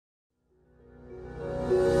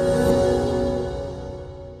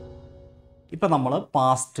ഇപ്പം നമ്മൾ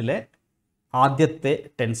പാസ്റ്റിലെ ആദ്യത്തെ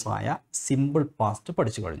ടെൻസായ സിമ്പിൾ പാസ്റ്റ്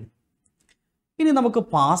പഠിച്ചു കഴിഞ്ഞു. ഇനി നമുക്ക്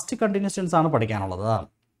പാസ്റ്റ് കണ്ടിന്യൂസ് ടെൻസ് ആണ് പഠിക്കാനുള്ളത്.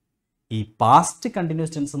 ഈ പാസ്റ്റ്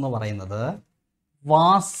കണ്ടിന്യൂസ് ടെൻസ് എന്ന് പറയുന്നത്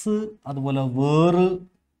വാസ് അതുപോലെ വേറ്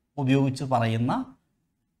ഉപയോഗിച്ച് പറയുന്ന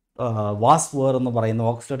വാസ് വേർ എന്ന് പറയുന്ന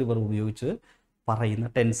ഓക്സിലറി വെർബ് ഉപയോഗിച്ച്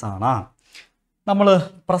പറയുന്ന ടെൻസാണ്. നമ്മൾ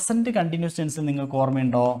പ്രസൻറ്റ് കണ്ടിന്യൂസ് ടെൻസിൽ നിങ്ങൾക്ക്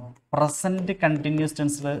ഓർമ്മയുണ്ടോ? പ്രസൻറ്റ് കണ്ടിന്യൂസ്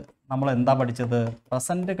ടെൻസിൽ നമ്മൾ എന്താ പഠിച്ചത്?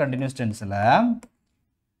 പ്രസൻറ്റ് കണ്ടിന്യൂസ് ടെൻസിൽ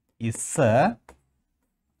ഇസ്,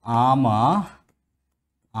 ആമ,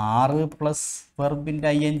 ആറ് പ്ലസ്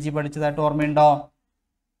വെർബിൻ്റെ ING പഠിച്ചതായിട്ട് ഓർമ്മയുണ്ടോ?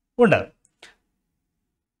 ഉണ്ട്.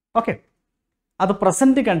 ഓക്കെ, അത്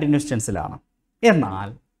പ്രസൻറ്റ് കണ്ടിന്യൂസ് ടെൻസിലാണ്. എന്നാൽ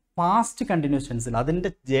പാസ്റ്റ് കണ്ടിന്യൂസ് ടെൻസിൽ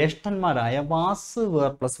അതിൻ്റെ ജ്യേഷ്ഠന്മാരായ വാസ്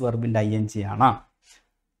വേർ പ്ലസ് വെർബിൻ്റെ ING ആണ്.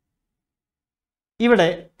 ഇവിടെ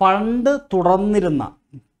പണ്ട് തുടർന്നിരുന്ന,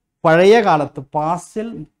 പഴയ കാലത്ത് പാസ്റ്റിൽ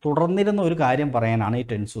തുടർന്നിരുന്ന ഒരു കാര്യം പറയാനാണ് ഈ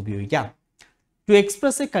ടെൻസ് ഉപയോഗിക്കുക. To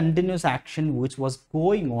express A continuous action which was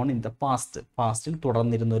going on in the past. പാസ്റ്റിൽ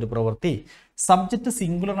തുടർന്നിരുന്ന ഒരു പ്രവൃത്തി. സബ്ജക്റ്റ്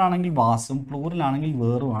സിംഗുലർ ആണെങ്കിൽ വാസും, പ്ലൂറൽ ആണെങ്കിൽ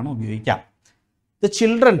വേറുമാണ് ഉപയോഗിക്കാം. ദ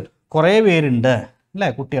ചിൽഡ്രൻ, കുറേ പേരുണ്ട്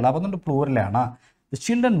അല്ലേ, കുട്ടികൾ, അപ്പം അതുകൊണ്ട് പ്ലൂറലാണ്. The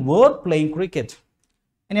children were playing cricket.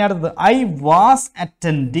 ഇനി അടുത്തത് I was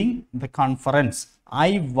attending the conference.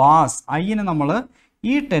 I was, ഐനെ നമ്മൾ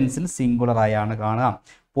ഈ ടെൻസിൽ സിംഗുലറായാണ് കാണുക.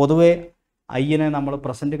 പൊതുവെ ഐനെ നമ്മൾ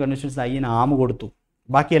പ്രസൻറ്റ് കണ്ടീഷൻസിൽ ഐന് ആമ് കൊടുത്തു,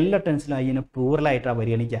 ബാക്കി എല്ലാ ടെൻസിലും ഐനെ പ്ലൂറലായിട്ടാണ്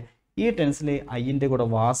പരിഗണിക്കുക. ഈ ടെൻസിൽ ഐൻ്റെ കൂടെ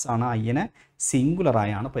വാസ് ആണ്, ഐനെ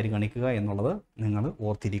സിംഗുലറായാണ് പരിഗണിക്കുക എന്നുള്ളത് നിങ്ങൾ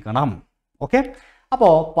ഓർത്തിരിക്കണം. ഓക്കെ,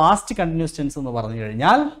 അപ്പോൾ പാസ്റ്റ് കണ്ടിന്യൂസ് ടെൻസ് എന്ന് പറഞ്ഞു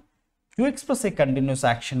കഴിഞ്ഞാൽ to express A continuous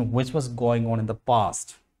action which was going on in the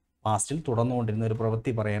past. പാസ്റ്റിൽ തുടർന്നുകൊണ്ടിരുന്ന ഒരു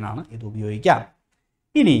പ്രവൃത്തി പറയാനാണ് ഇത് ഉപയോഗിക്കാം.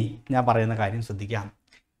 ഇനി ഞാൻ പറയുന്ന കാര്യം ശ്രദ്ധിക്കാം.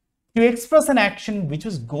 To express an action which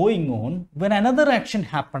was going on when another action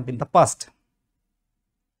happened in the past.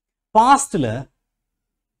 പാസ്റ്റിൽ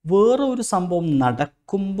വേറെ ഒരു സംഭവം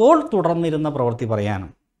നടക്കുമ്പോൾ തുടർന്നിരുന്ന പ്രവൃത്തി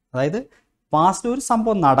പറയാനും. അതായത് പാസ്റ്റിൽ ഒരു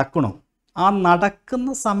സംഭവം നടക്കണം, ആ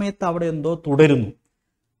നടക്കുന്ന സമയത്ത് അവിടെ എന്തോ തുടരുന്നു.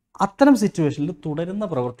 അത്തരം സിറ്റുവേഷനിൽ തുടരുന്ന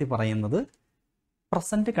പ്രവൃത്തി പറയുന്നത്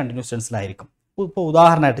പ്രസൻറ്റ് കണ്ടിന്യൂസ് ടെൻസിലായിരിക്കും. ഇപ്പോൾ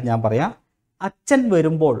ഉദാഹരണമായിട്ട് ഞാൻ പറയാം, അച്ഛൻ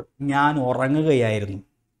വരുമ്പോൾ ഞാൻ ഉറങ്ങുകയായിരുന്നു.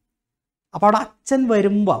 അപ്പോൾ അവിടെ അച്ഛൻ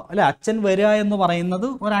വരുമ്പോൾ അല്ലെ, അച്ഛൻ വരിക എന്ന് പറയുന്നത്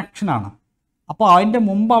ഒരു ആക്ഷനാണ്. അപ്പോൾ അതിൻ്റെ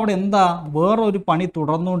മുമ്പ് അവിടെ എന്താ, വേറൊരു പണി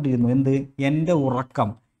തുടർന്നുകൊണ്ടിരുന്നു. എന്ത്? എൻ്റെ ഉറക്കം.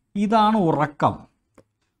 ഇതാണ് ഉറക്കം.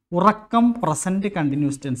 ഉറക്കം പ്രസൻറ്റ്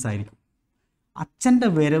കണ്ടിന്യൂസ് ടെൻസ് ആയിരിക്കും. അച്ഛൻ്റെ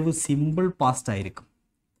വരവ് സിമ്പിൾ പാസ്റ്റ് ആയിരിക്കും.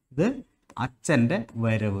 ഇത് അച്ഛൻ്റെ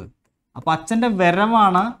വരവ്. അപ്പോൾ അച്ഛൻ്റെ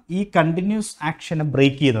വരവാണ് ഈ കണ്ടിന്യൂസ് ആക്ഷനെ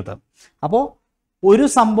ബ്രേക്ക് ചെയ്യുന്നത്. അപ്പോൾ ഒരു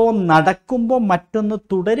സംഭവം നടക്കുമ്പോൾ മറ്റൊന്ന്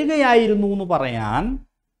തുടരുകയായിരുന്നു എന്ന് പറയാൻ,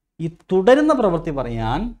 ഈ തുടരുന്ന പ്രവൃത്തി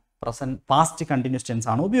പറയാൻ പാസ്റ്റ് കണ്ടിന്യൂസ് ടെൻസ്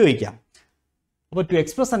ആണ് ഉപയോഗിക്കുക. അപ്പോൾ to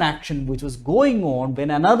express an action which was going on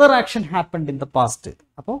when another action happened in the past.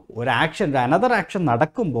 അപ്പോൾ ഒരു ആക്ഷൻ, അനദർ ആക്ഷൻ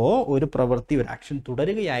നടക്കുമ്പോൾ ഒരു പ്രവൃത്തി, ഒരു ആക്ഷൻ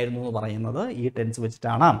തുടരുകയായിരുന്നു എന്ന് പറയുന്നത് ഈ ടെൻസ്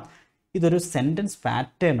വെച്ചിട്ടാണ്. ഇതൊരു സെൻറ്റൻസ്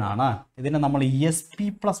പാറ്റേൺ ആണ്. ഇതിനെ നമ്മൾ ESP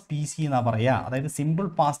പ്ലസ് PC എന്നാണ് പറയുക. അതായത് simple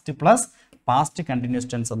past plus past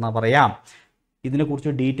continuous tense എന്നാണ് പറയാം.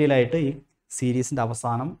 ഇതിനെക്കുറിച്ച് ഡീറ്റെയിൽ ആയിട്ട് ഈ സീരീസിൻ്റെ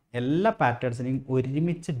അവസാനം എല്ലാ പാറ്റേൺസിനെയും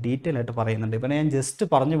ഒരുമിച്ച് ഡീറ്റെയിൽ ആയിട്ട് പറയുന്നുണ്ട്. ഇപ്പം ഞാൻ ജസ്റ്റ്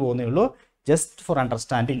പറഞ്ഞു പോകുന്നേ ഉള്ളൂ, just for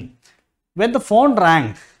understanding. When the phone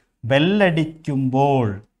rang, ബെല്ലടിക്കുമ്പോൾ,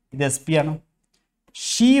 ഇത് SP ആണ്.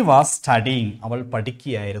 ഷീ വാസ് സ്റ്റഡിങ്, അവൾ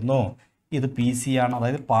പഠിക്കുകയായിരുന്നു. ഇത് PC ആണ്,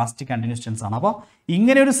 അതായത് പാസ്റ്റ് കണ്ടിന്യൂസ് ടെൻസ് ആണ്. അപ്പോൾ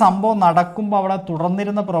ഇങ്ങനെ ഒരു സംഭവം നടക്കുമ്പോൾ അവിടെ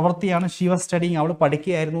തുടർന്നിരുന്ന പ്രവൃത്തിയാണ് ഷീ വാസ് സ്റ്റഡിങ്, അവൾ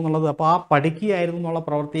പഠിക്കുകയായിരുന്നു എന്നുള്ളത്. അപ്പോൾ ആ പഠിക്കുകയായിരുന്നു എന്നുള്ള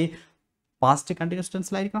പ്രവൃത്തി past continuous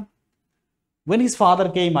ടെൻസിലായിരിക്കണം. When his father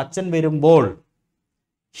came, അച്ഛൻ വരുമ്പോൾ,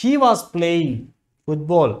 ഹി വാസ് പ്ലേയിങ്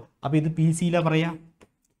ഫുട്ബോൾ. അപ്പോൾ ഇത് PCയിലാണ് പറയാം.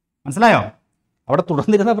 മനസ്സിലായോ? അവിടെ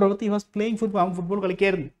തുടർന്നിരുന്ന പ്രവൃത്തി ഹി വാസ് പ്ലേയിങ് ഫുട്ബോൾ, അവൻ ഫുട്ബോൾ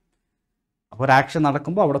കളിക്കായിരുന്നു. അപ്പോൾ ഒരു ആക്ഷൻ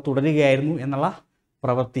നടക്കുമ്പോൾ അവിടെ തുടരുകയായിരുന്നു എന്നുള്ള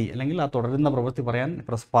പ്രവൃത്തി, അല്ലെങ്കിൽ ആ തുടരുന്ന പ്രവൃത്തി പറയാൻ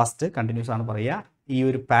പാസ്റ്റ് കണ്ടിന്യൂസ് ആണ് പറയുക. ഈ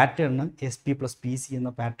ഒരു പാറ്റേണിന് SP പ്ലസ് PC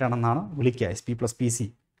എന്ന പാറ്റേൺ എന്നാണ് വിളിക്കുക, SP പ്ലസ് PC.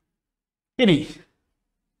 ഇനി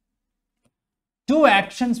two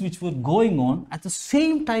actions which were going on at the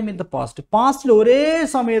same time in the past. പാസ്റ്റിൽ ഒരേ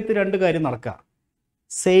സമയത്ത് രണ്ട് കാര്യം നടക്കുക,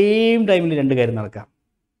 സെയിം ടൈമിൽ രണ്ട് കാര്യം നടക്കുക.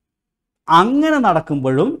 അങ്ങനെ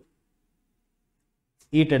നടക്കുമ്പോഴും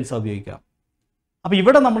ഈ ടെൻസ് ഉപയോഗിക്കാം. അപ്പോൾ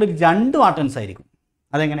ഇവിടെ നമ്മൾ രണ്ട് ടെൻസ് ആയിരിക്കും.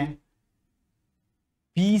 അതെങ്ങനെ?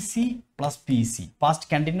 PC plus PC,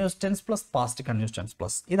 past continuous tense plus past continuous tense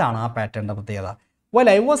plus. ഇതാണ് ആ പാറ്റേണിൻ്റെ പ്രത്യേകത.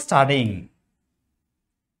 വെൽ ഐ വാസ് സ്റ്റഡിങ്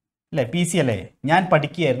അല്ലേ, PC അല്ലേ, ഞാൻ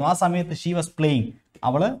പഠിക്കുകയായിരുന്നു. ആ സമയത്ത് ഷീ വാസ് പ്ലേയിങ്,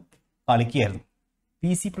 അവൾ കളിക്കുകയായിരുന്നു.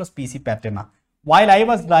 PC plus PC പാറ്റേണാണ്. While I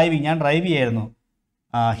was driving, ഞാൻ ഡ്രൈവ് ചെയ്യായിരുന്നു.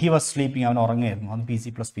 ഹി വാസ് സ്ലീപ്പിങ്, അവൻ ഉറങ്ങുമായിരുന്നു. അത്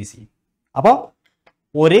PC പ്ലസ് PC. അപ്പോൾ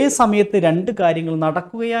ഒരേ സമയത്ത് രണ്ട് കാര്യങ്ങൾ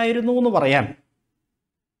നടക്കുകയായിരുന്നു എന്ന് പറയാൻ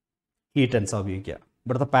ഈ ടെൻസ് ഉപയോഗിക്കുക.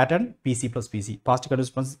 ഇവിടുത്തെ pattern PC plus PC, past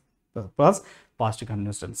continuous plus plus past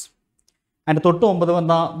continuous tense. അതിൻ്റെ തൊട്ട്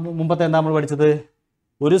മുമ്പത്തെ എന്താ നമ്മൾ പഠിച്ചത്?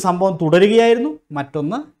 ഒരു സംഭവം തുടരുകയായിരുന്നു,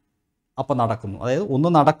 മറ്റൊന്ന് അപ്പം നടക്കുന്നു. അതായത് ഒന്ന്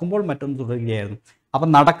നടക്കുമ്പോൾ മറ്റൊന്ന് തുടരുകയായിരുന്നു. അപ്പം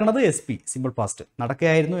നടക്കുന്നത് എസ് പി സിമ്പിൾ പാസ്റ്റ്,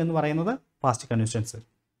 നടക്കുകയായിരുന്നു എന്ന് പറയുന്നത് പാസ്റ്റ് കണ്ടിന്യൂസ് ടെൻസ്.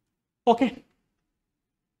 ഓക്കെ,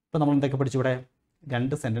 ഇപ്പോൾ നമ്മൾ എന്തൊക്കെ പഠിച്ചു? ഇവിടെ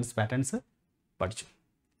 2 സെൻറ്റൻസ് പാറ്റേൺസ് പഠിച്ചു.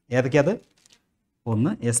 ഏതൊക്കെയത്?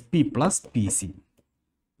 ഒന്ന് S P plus P C,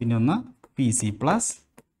 പിന്നെ ഒന്ന് P C plus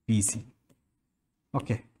P C.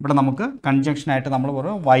 Okay, ഇവിടെ നമുക്ക് കൺജങ്ഷനായിട്ട് നമ്മൾ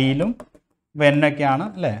പറയും വൈലും വെന്നൊക്കെയാണ്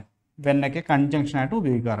അല്ലേ? വെന്നൊക്കെ കൺജങ്ഷനായിട്ട്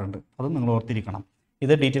ഉപയോഗിക്കാറുണ്ട്. അത് നിങ്ങൾ ഓർത്തിരിക്കണം.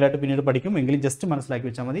 ഇത് ഡീറ്റെയിൽ ആയിട്ട് പിന്നീട് പഠിക്കും, എങ്കിലും ജസ്റ്റ് മനസ്സിലാക്കി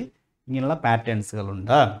വെച്ചാൽ മതി. ഇങ്ങനെയുള്ള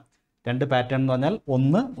പാറ്റേൺസുകളുണ്ട്. 2 പാറ്റേൺ എന്ന് പറഞ്ഞാൽ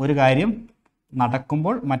ഒന്ന് ഒരു കാര്യം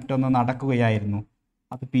നടക്കുമ്പോൾ മറ്റൊന്ന് നടക്കുകയായിരുന്നു,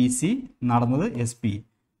 അത് പി സി, നടന്നത് എസ് പി.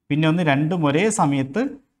 പിന്നെ ഒന്ന് രണ്ടും ഒരേ സമയത്ത്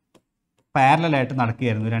പാരലായിട്ട്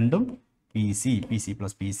നടക്കുകയായിരുന്നു, രണ്ടും P C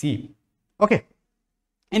plus P C. Okay,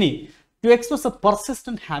 ഇനി to express A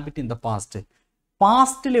persistent habit in the past,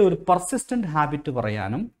 പാസ്റ്റിലെ ഒരു പെർസിസ്റ്റന്റ് ഹാബിറ്റ്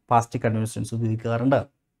പറയാനും പാസ്റ്റ് കണ്ടിന്യൂസ് ടെൻസ് ഉപയോഗിക്കാറുണ്ട്.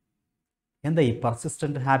 എന്താ ഈ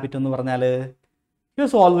പെർസിസ്റ്റന്റ് ഹാബിറ്റ് എന്ന് പറഞ്ഞാൽ? ഹി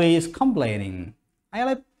വാസ് ഓൾവേസ് കംപ്ലൈനിങ്, അയാൾ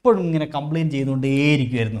എപ്പോഴും ഇങ്ങനെ complaint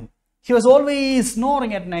ചെയ്തുകൊണ്ടേയിരിക്കുമായിരുന്നു. He was always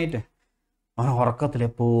snoring at night, അവൻ ഉറക്കത്തിൽ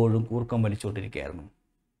എപ്പോഴും കൂർക്കം വലിച്ചുകൊണ്ടിരിക്കുകയായിരുന്നു.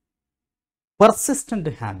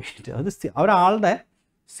 പെർസിസ്റ്റന്റ് ഹാബിറ്റ്, അത് ഒരാളുടെ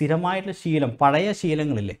സ്ഥിരമായിട്ടുള്ള ശീലം, പഴയ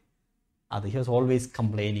ശീലങ്ങളില്ലേ, അത് he was always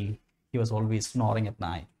complaining, he was always snoring at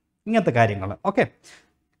night, ഇങ്ങനത്തെ കാര്യങ്ങൾ. ഓക്കെ,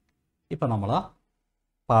 ഇപ്പം നമ്മൾ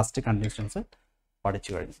പാസ്റ്റ് കണ്ടിന്യൂസ് ടെൻസ് പഠിച്ചു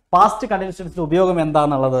കഴിഞ്ഞു. പാസ്റ്റ് കണ്ടിന്യൂസ് ടെൻസിൻ്റെ ഉപയോഗം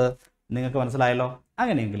എന്താണെന്നുള്ളത് നിങ്ങൾക്ക് മനസ്സിലായല്ലോ.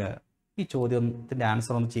 അങ്ങനെയെങ്കിൽ ഈ ചോദ്യത്തിൻ്റെ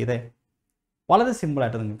ആൻസർ ഒന്ന് ചെയ്തേ. വളരെ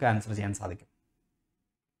സിമ്പിളായിട്ട് നിങ്ങൾക്ക് ആൻസർ ചെയ്യാൻ സാധിക്കും.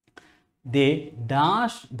 They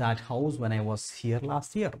dash that house when I was here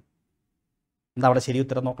last year. എന്താ അവിടെ ശരി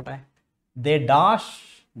ഉത്തരം നോക്കട്ടെ? They dash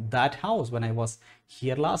that house when I was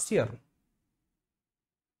here last year.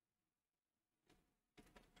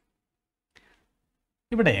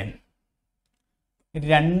 ഇവിടെ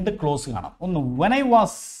 2 ക്ലോസ് കാണാം. ഒന്ന് when I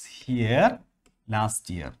was here last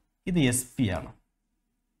year, ഇത് എസ് പി ആണ്.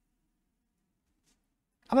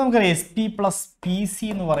 അപ്പോൾ നമുക്കറിയാം S P plus P C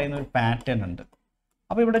എന്ന് പറയുന്ന ഒരു പാറ്റേൺ ഉണ്ട്.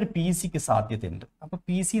 അപ്പോൾ ഇവിടെ ഒരു പി സിക്ക് സാധ്യതയുണ്ട്. അപ്പോൾ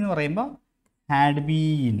പി സി എന്ന് പറയുമ്പോൾ had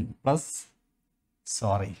been plus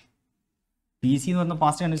P C എന്ന് പറയുന്ന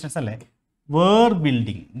പാസ്റ്റ് കണ്ടിന്യൂസ് അല്ലേ? വേർ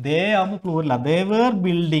ബിൽഡിങ്, ദേ ആകുമ്പോൾ പ്ലൂറല്ല, they were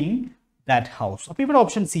building that house. അപ്പോൾ ഇവിടെ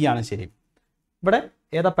ഓപ്ഷൻ സി ആണ് ശരി. ഇവിടെ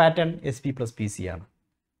ഏതാ pattern? S P plus P C ആണ്.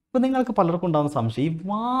 അപ്പോൾ നിങ്ങൾക്ക് പലർക്കും ഉണ്ടാകുന്ന സംശയം, ഈ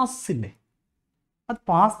വാസില്ലേ അത്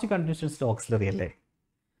പാസ്റ്റ് കണ്ടിന്യൂസ് ടെൻസിൻ്റെ ഓക്സിലറി അല്ലേ?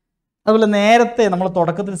 അതുപോലെ നേരത്തെ നമ്മൾ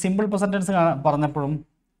തുടക്കത്തിൽ സിമ്പിൾ പ്രസൻറ്റൻസ് പറഞ്ഞപ്പോഴും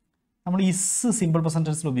നമ്മൾ ഇസ് സിമ്പിൾ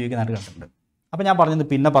പ്രസൻറ്റൻസിൽ ഉപയോഗിക്കുന്നതായിട്ട് കണ്ടിട്ടുണ്ട്. അപ്പോൾ ഞാൻ പറഞ്ഞത്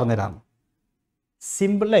പിന്നെ പറഞ്ഞുതരാം.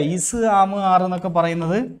 സിമ്പിൾ ഇസ് ആമ് ആറ് എന്നൊക്കെ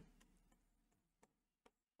പറയുന്നത്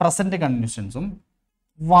പ്രസൻറ്റ് കണ്ടിന്യൂസ് ടെൻസും,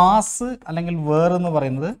 വാസ് അല്ലെങ്കിൽ വേർ എന്ന്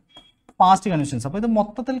പറയുന്നത് പാസ്റ്റ് കണ്ടിന്യൂസ് ടെൻസ്. അപ്പോൾ ഇത്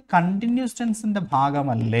മൊത്തത്തിൽ കണ്ടിന്യൂസ് ടെൻസിൻ്റെ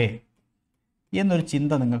ഭാഗമല്ലേ എന്നൊരു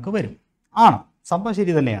ചിന്ത നിങ്ങൾക്ക് വരും. ആണ്, സംഭവം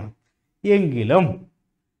ശരി തന്നെയാണ്. എങ്കിലും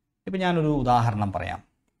ഇപ്പം ഞാനൊരു ഉദാഹരണം പറയാം.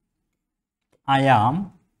 I am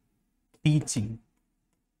teaching.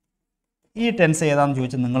 ഈ ടെൻസ് ഏതാണെന്ന്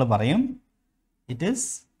ചോദിച്ചാൽ നിങ്ങൾ പറയും ഇറ്റ് ഈസ്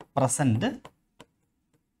പ്രസൻറ്റ്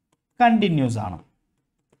കണ്ടിന്യൂസ് ആണ്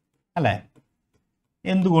അല്ലേ?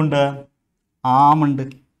 എന്തുകൊണ്ട്? ആമുണ്ട്,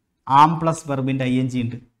 ആം പ്ലസ് വെർബിൻ്റെ ഐ എൻ ജി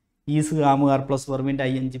ഉണ്ട്. Is ആമുകാർ plus വെർബിൻ്റെ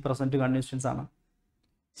I N G present continuous tense ആണ്.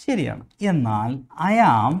 ശരിയാണ്. എന്നാൽ ഐ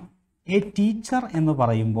ആം എ ടീച്ചർ എന്ന്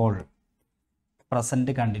പറയുമ്പോൾ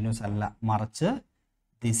പ്രസൻറ്റ് കണ്ടിന്യൂസ് അല്ല, മറിച്ച്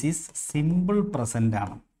ദിസ് ഈസ് സിമ്പിൾ പ്രസൻ്റ്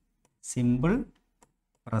ആണ്. സിമ്പിൾ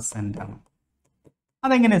പ്രസൻ്റ് ആണ്.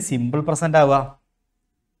 അതെങ്ങനെ സിമ്പിൾ പ്രസൻ്റ് ആവുക?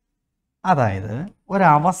 അതായത്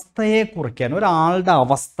ഒരവസ്ഥയെ കുറിക്കാൻ, ഒരാളുടെ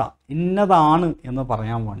അവസ്ഥ ഇന്നതാണ് എന്ന്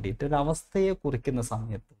പറയാൻ വേണ്ടിയിട്ട് ഒരവസ്ഥയെ കുറിക്കുന്ന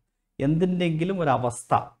സമയത്ത് എന്തിൻ്റെങ്കിലും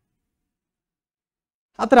ഒരവസ്ഥ,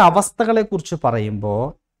 അത്തരം അവസ്ഥകളെ കുറിച്ച് പറയുമ്പോൾ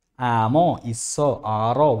ആമോ ഇസ്സോ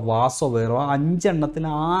ആറോ വാസോ വേറോ 5 എണ്ണത്തിൽ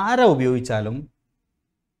ആരോ ഉപയോഗിച്ചാലും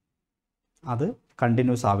അത്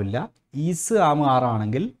കണ്ടിന്യൂസ് ആവില്ല. Is ആമോ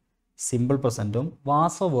ആറാണെങ്കിൽ simple പ്രസൻറ്റും,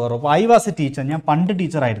 വാസോ വേറോ. അപ്പോൾ ഐ വാസ് എ ടീച്ചർ, ഞാൻ പണ്ട്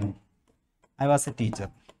ടീച്ചറായിരുന്നു, ഐ വാസ് എ ടീച്ചർ,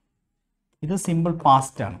 ഇത് സിമ്പിൾ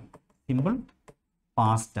പാസ്റ്റ് ആണ്, സിമ്പിൾ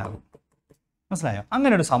പാസ്റ്റ് ആകും. മനസ്സിലായോ?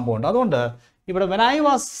 അങ്ങനെ ഒരു സംഭവമുണ്ട്. അതുകൊണ്ട് ഇവിടെ വെൻ ഐ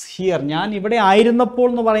വാസ് ഹിയർ, ഞാൻ ഇവിടെ ആയിരുന്നപ്പോൾ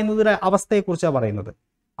എന്ന് പറയുന്നത് ഒരു അവസ്ഥയെക്കുറിച്ചാണ് പറയുന്നത്.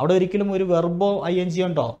 അവിടെ ഒരിക്കലും ഒരു വെർബോ ഐ എൻ ജി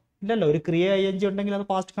ഉണ്ടോ? ഇല്ലല്ലോ. ഒരു ക്രിയ ഐ എൻ ജി ഉണ്ടെങ്കിൽ അത്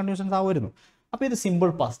പാസ്റ്റ് കണ്ടിന്യൂസ് ടെൻസ് ആവുമായിരുന്നു. അപ്പോൾ ഇത് സിമ്പിൾ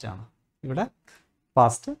പാസ്റ്റ് ആണ്, ഇവിടെ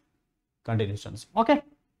പാസ്റ്റ് കണ്ടിന്യൂസ് ടെൻസ്. ഓക്കെ,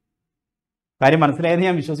 കാര്യം മനസ്സിലായെന്ന്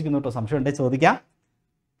ഞാൻ വിശ്വസിക്കുന്നു കേട്ടോ. സംശയം ഉണ്ടെങ്കിൽ ചോദിക്കാം.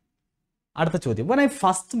 അടുത്ത ചോദ്യം, when I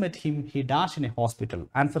first met him he dashed in a hospital.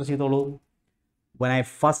 Answer ചെയ്തോളൂ. when I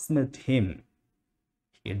first met him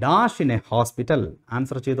he dashed in a hospital.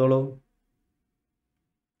 Answer ചെയ്തോളൂ.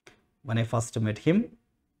 when I first met him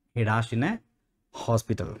he dashed in a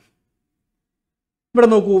hospital. ഇവിടെ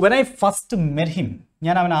നോക്കൂ, when I first met him,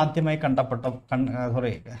 ഞാൻ അവൻ ആദ്യമായി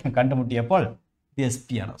കണ്ടുമുട്ടിയപ്പോൾ ഇത് S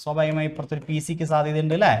P ആണ്. സ്വാഭാവികമായി ഇപ്പുറത്തൊരു പി സിക്ക്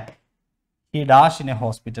സാധ്യതയുണ്ട് അല്ലേ. He dash in A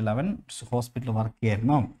hospital, അവൻ ഹോസ്പിറ്റലിൽ വർക്ക്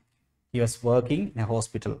ചെയ്യായിരുന്നു. He was working in A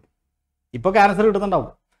hospital. ഇപ്പോൾ ക്യാൻസർ കിട്ടുന്നുണ്ടാവും.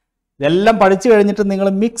 ഇതെല്ലാം പഠിച്ചു കഴിഞ്ഞിട്ട് നിങ്ങൾ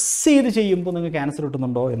മിക്സ് ചെയ്ത് ചെയ്യുമ്പോൾ നിങ്ങൾക്ക് ക്യാൻസർ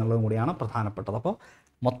കിട്ടുന്നുണ്ടോ എന്നുള്ളതും കൂടിയാണ് പ്രധാനപ്പെട്ടത്. അപ്പോൾ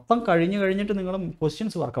മൊത്തം കഴിഞ്ഞിട്ട് നിങ്ങൾ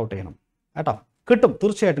ക്വസ്റ്റ്യൻസ് വർക്കൗട്ട് ചെയ്യണം കേട്ടോ. കിട്ടും,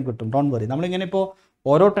 തീർച്ചയായിട്ടും കിട്ടും, ഡോണ്ട് വറി. നമ്മളിങ്ങനെ ഇപ്പോൾ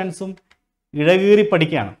ഓരോ ടെൻസും ഇഴകീറി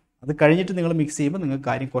പഠിക്കുകയാണ്. അത് കഴിഞ്ഞിട്ട് നിങ്ങൾ മിക്സ് ചെയ്യുമ്പോൾ നിങ്ങൾക്ക്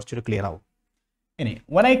കാര്യം കുറച്ചൊരു ക്ലിയർ ആവും. ഇനി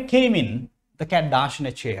when I came in the cat dashed in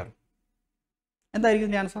a chair,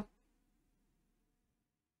 എന്തായിരിക്കും answer?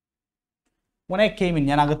 when I came in,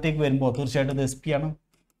 ഞാൻ അകത്തേക്ക് വരുമ്പോൾ തീർച്ചയായിട്ടും ഇത് എസ് പി ആണ്.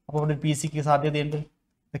 അപ്പോൾ ഇവിടെ പി സിക്ക് സാധ്യതയുണ്ട്.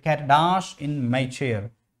 the cat dashed in my chair,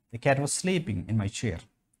 the cat was sleeping in my chair.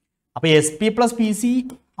 അപ്പോൾ S P plus P C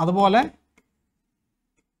അതുപോലെ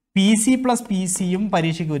പി സി പ്ലസ് പി സിയും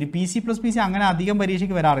പരീക്ഷയ്ക്ക് വരും. P C plus P C അങ്ങനെ അധികം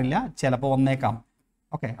പരീക്ഷയ്ക്ക് വരാറില്ല, ചിലപ്പോൾ വന്നേക്കാം.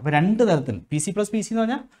 ഓക്കെ, അപ്പോൾ രണ്ട് തരത്തിൽ P C plus P C എന്ന്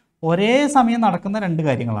പറഞ്ഞാൽ ഒരേ സമയം നടക്കുന്ന രണ്ട്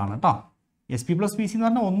കാര്യങ്ങളാണ് കേട്ടോ. S P plus P C എന്ന്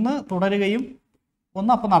പറഞ്ഞാൽ ഒന്ന് തുടരുകയും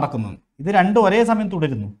ഒന്ന് അപ്പോൾ നടക്കുന്നു. ഇത് രണ്ടും ഒരേ സമയം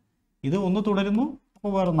തുടരുന്നു. ഇത് ഒന്ന് തുടരുന്നു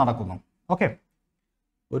അപ്പോൾ വേറെ നടക്കുന്നു. ഓക്കെ,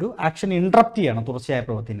 ഒരു ആക്ഷൻ ഇൻട്രപ്റ്റ് ചെയ്യണം തുടർച്ചയായ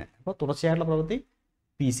പ്രവൃത്തിനെ. അപ്പോൾ തുടർച്ചയായുള്ള പ്രവൃത്തി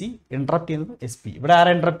പി സി, ഇൻട്രപ്റ്റ് ചെയ്യുന്നത് എസ് പി. ഇവിടെ ആരാ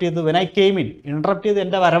ഇൻട്രപ്റ്റ് ചെയ്തത്? When I came in, interrupt ചെയ്ത്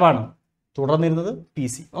എൻ്റെ വരവാണ്, തുടർന്നിരുന്നത് പി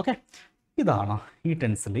സി. ഓക്കെ, ഇതാണ് ഈ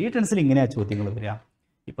ടെൻസിൽ. ഈ ടെൻസിൽ ഇങ്ങനെയാണ് ചോദ്യങ്ങൾ വരിക.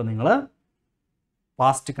 ഇപ്പോൾ നിങ്ങൾ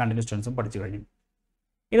പാസ്റ്റ് കണ്ടിന്യൂസ് ടെൻസും പഠിച്ചു കഴിഞ്ഞു.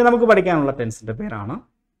 ഇനി നമുക്ക് പഠിക്കാനുള്ള ടെൻസിൻ്റെ പേരാണ്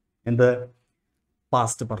എന്ത്?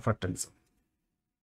 Past perfect tense.